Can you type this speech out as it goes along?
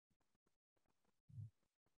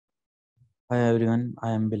Hi everyone,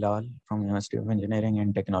 I am Bilal from University of Engineering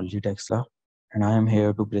and Technology Texla, and I am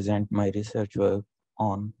here to present my research work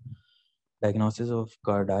on diagnosis of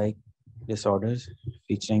cardiac disorders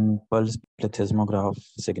featuring pulse plethysmograph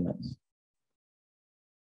signals.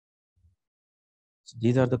 So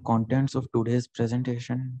these are the contents of today's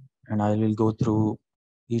presentation, and I will go through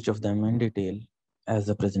each of them in detail as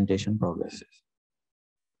the presentation progresses.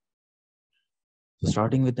 So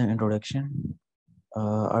starting with the introduction,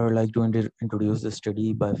 I would like to introduce the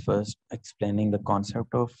study by first explaining the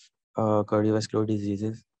concept of cardiovascular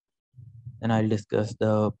diseases. Then I'll discuss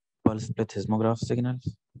the pulse plethysmograph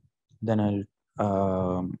signals. Then I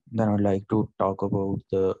would like to talk about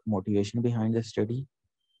the motivation behind the study.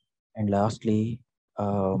 And lastly,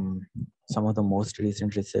 some of the most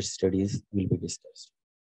recent research studies will be discussed.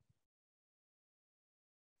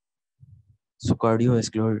 So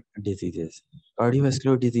cardiovascular diseases.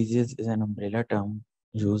 Cardiovascular diseases is an umbrella term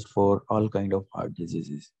used for all kind of heart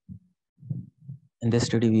diseases. In this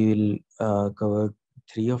study, we will cover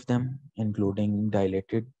three of them, including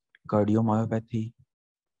dilated cardiomyopathy,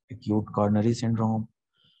 acute coronary syndrome,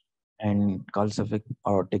 and calcific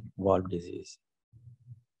aortic valve disease.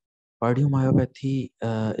 Cardiomyopathy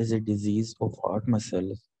is a disease of heart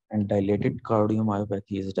muscles, and dilated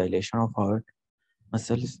cardiomyopathy is dilation of heart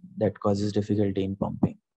muscles that causes difficulty in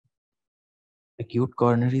pumping. Acute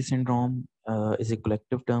coronary syndrome is a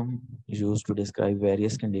collective term used to describe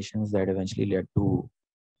various conditions that eventually led to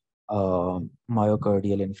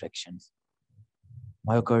myocardial infections.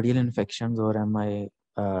 Myocardial infections, or MI,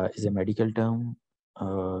 is a medical term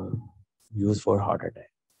used for heart attack.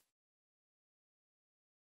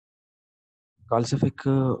 Calcific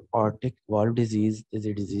aortic valve disease is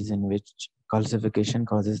a disease in which calcification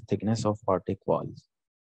causes thickness of aortic valves.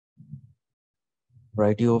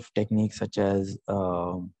 Variety of techniques such as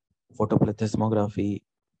photoplethysmography,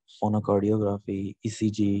 phonocardiography,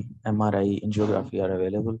 ECG, MRI, angiography are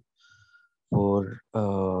available for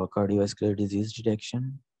cardiovascular disease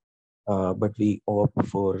detection, but we opt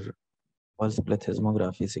for pulse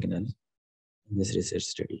plethysmography signals in this research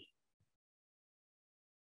study.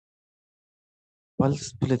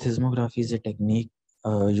 Pulse plethysmography is a technique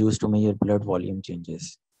used to measure blood volume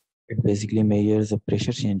changes. It basically measures the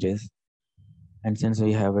pressure changes, and since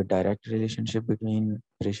we have a direct relationship between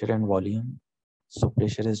pressure and volume, so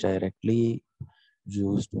pressure is directly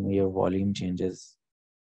used to measure volume changes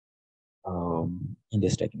in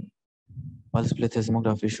this technique. Pulse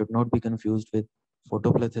plethysmography should not be confused with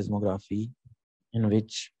photoplethysmography, in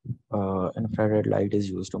which infrared light is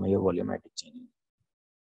used to measure volumetric changes.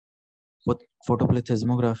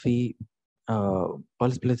 Photoplethysmography,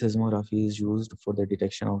 pulse plethysmography is used for the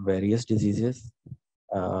detection of various diseases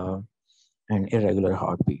and irregular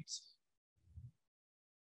heartbeats.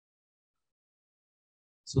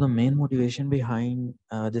 So the main motivation behind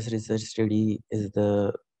this research study is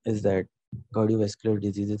that cardiovascular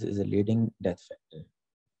diseases is a leading death factor.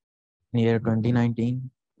 In year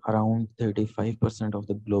 2019, around 35% of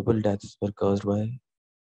the global deaths were caused by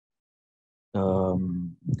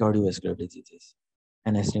cardiovascular diseases.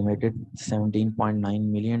 An estimated 17.9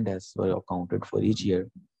 million deaths were accounted for each year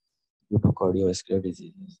due to cardiovascular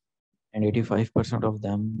diseases, and 85% of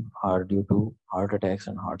them are due to heart attacks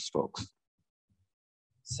and heart strokes.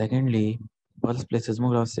 Secondly, pulse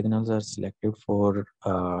plethysmograph signals are selected for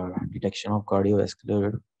detection of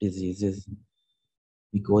cardiovascular diseases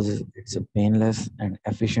because it's a painless and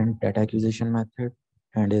efficient data acquisition method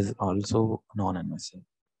and is also non-invasive.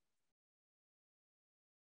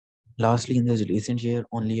 Lastly, in this recent year,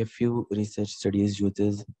 only a few research studies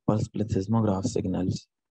uses pulse plethysmograph signals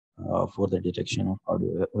for the detection of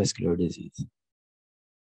cardiovascular disease.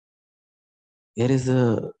 Here is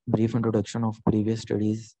a brief introduction of previous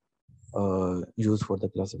studies used for the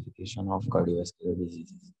classification of cardiovascular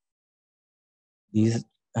diseases.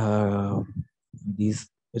 These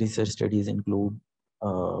research studies include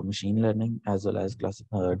machine learning as well as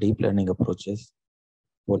deep learning approaches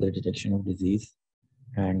for the detection of disease,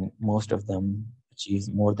 and most of them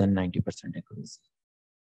achieves more than 90% accuracy.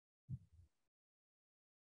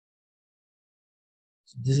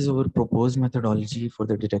 So this is our proposed methodology for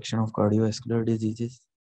the detection of cardiovascular diseases.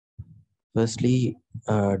 Firstly,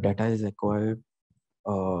 data is acquired.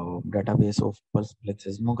 Database of pulse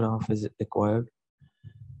plethysmograph is acquired,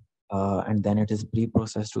 and then it is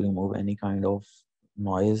pre-processed to remove any kind of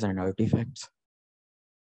noise and artifacts.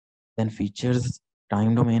 Then features,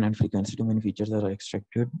 time domain and frequency domain features are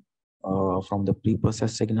extracted from the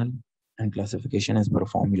pre-processed signal, and classification is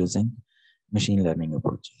performed using machine learning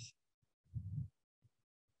approaches.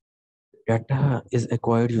 Data is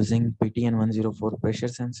acquired using PTN104 pressure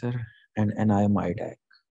sensor and NIMI tag.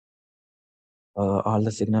 All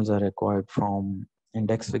the signals are acquired from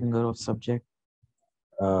index finger of subject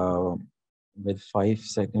uh, with 5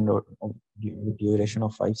 second of duration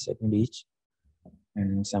of 5 seconds each,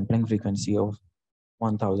 and sampling frequency of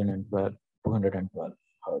 1012 212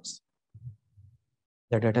 hertz.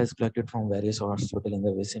 The data is collected from various hospitals in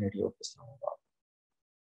the vicinity of Islamabad.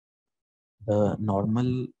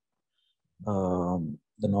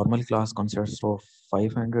 The normal class consists of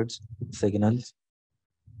 500 signals,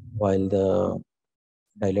 while the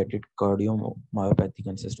dilated cardiomyopathy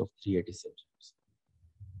consists of 380 signals.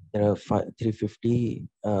 There are 350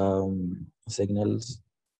 signals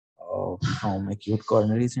from acute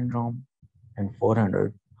coronary syndrome, and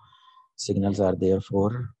 400 signals are there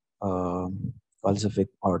for calcific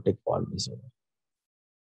aortic valve disorder.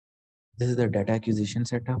 This is the data acquisition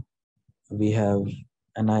setup. We have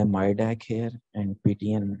an MIDAC here and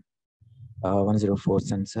PTN 104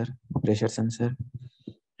 sensor, pressure sensor,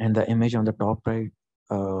 and the image on the top right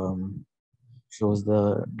shows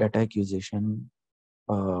the data acquisition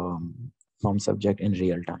from subject in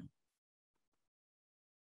real time.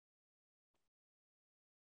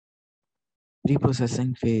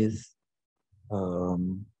 Reprocessing phase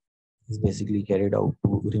is basically carried out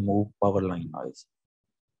to remove power line noise.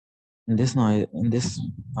 In this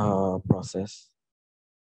process,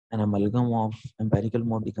 an amalgam of empirical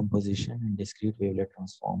mode decomposition and discrete wavelet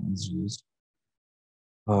transform is used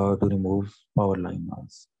to remove power line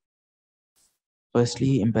noise.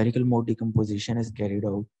 Firstly, empirical mode decomposition is carried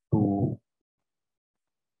out to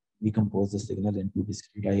decompose the signal into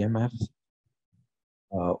discrete IMFs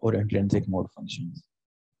or intrinsic mode functions.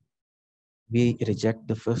 We reject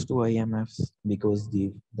the first two IMFs because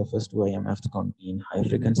the first two IMFs contain high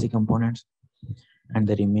frequency components, and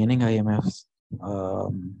the remaining IMFs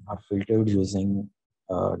are filtered using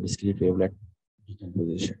discrete wavelet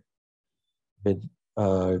decomposition with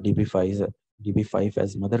dB5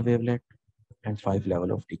 as mother wavelet and 5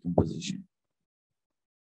 level of decomposition.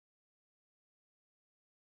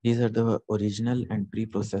 These are the original and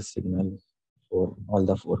pre-processed signals for all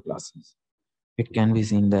the 4 classes. It can be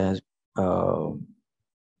seen that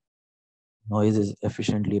noise is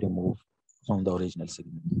efficiently removed from the original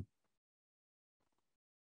signal.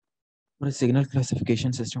 For a signal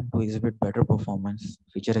classification system to exhibit better performance,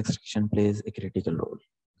 feature extraction plays a critical role.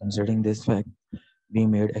 Considering this fact, we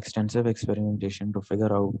made extensive experimentation to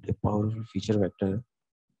figure out a powerful feature vector,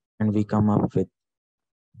 and we come up with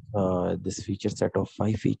this feature set of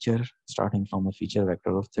 5 features, starting from a feature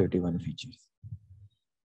vector of 31 features.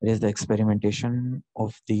 It is the experimentation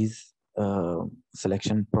of these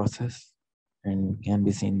selection process, and can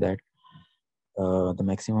be seen that the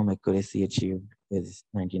maximum accuracy achieved is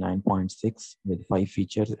 99.6 with 5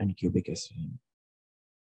 features and cubic SVM.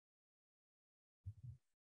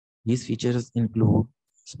 These features include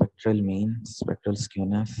spectral mean, spectral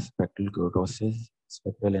skewness, spectral kurtosis,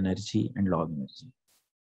 spectral energy, and log energy.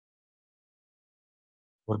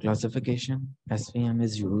 For classification, SVM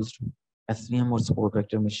is used. SVM or support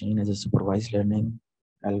vector machine is a supervised learning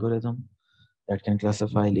algorithm that can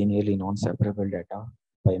classify linearly non-separable data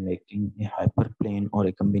by making a hyperplane or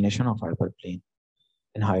a combination of hyperplane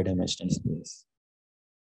in high dimensional space.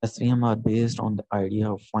 SVM are based on the idea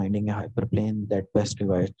of finding a hyperplane that best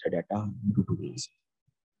divides the data into 2 classes.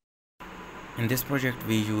 In this project,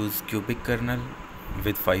 we use cubic kernel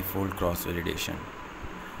with 5-fold cross-validation.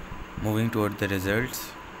 Moving toward the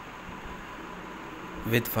results,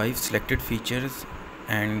 with 5 selected features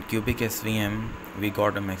and cubic SVM, we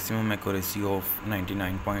got a maximum accuracy of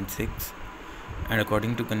 99.6, and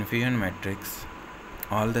according to confusion matrix,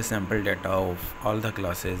 all the sample data of all the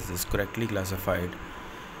classes is correctly classified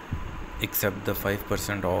except the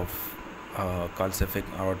 5% of calcific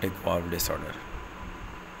aortic valve disorder.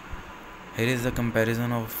 Here is the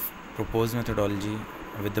comparison of proposed methodology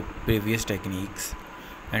with the previous techniques,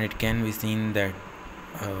 and it can be seen that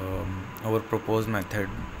our proposed method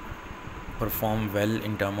performed well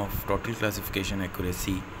in terms of total classification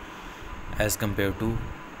accuracy as compared to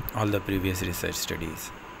all the previous research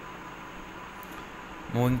studies.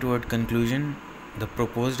 Moving toward conclusion, the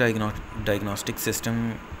proposed diagnostic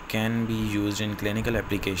system can be used in clinical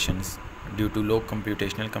applications due to low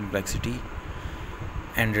computational complexity,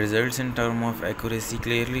 and results in terms of accuracy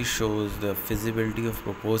clearly shows the feasibility of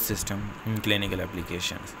proposed system in clinical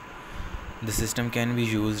applications. The system can be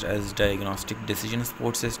used as diagnostic decision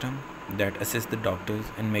support system that assists the doctors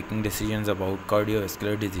in making decisions about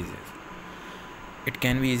cardiovascular diseases. It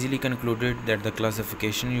can be easily concluded that the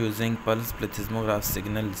classification using pulse plethysmograph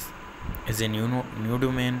signals is a new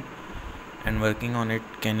domain, and working on it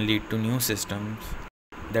can lead to new systems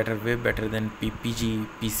that are way better than PuPG,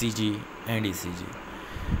 PCG, and ECG.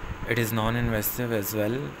 It is non-invasive as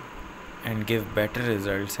well and give better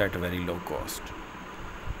results at very low cost.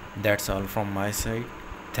 That's all from my side.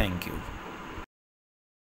 Thank you.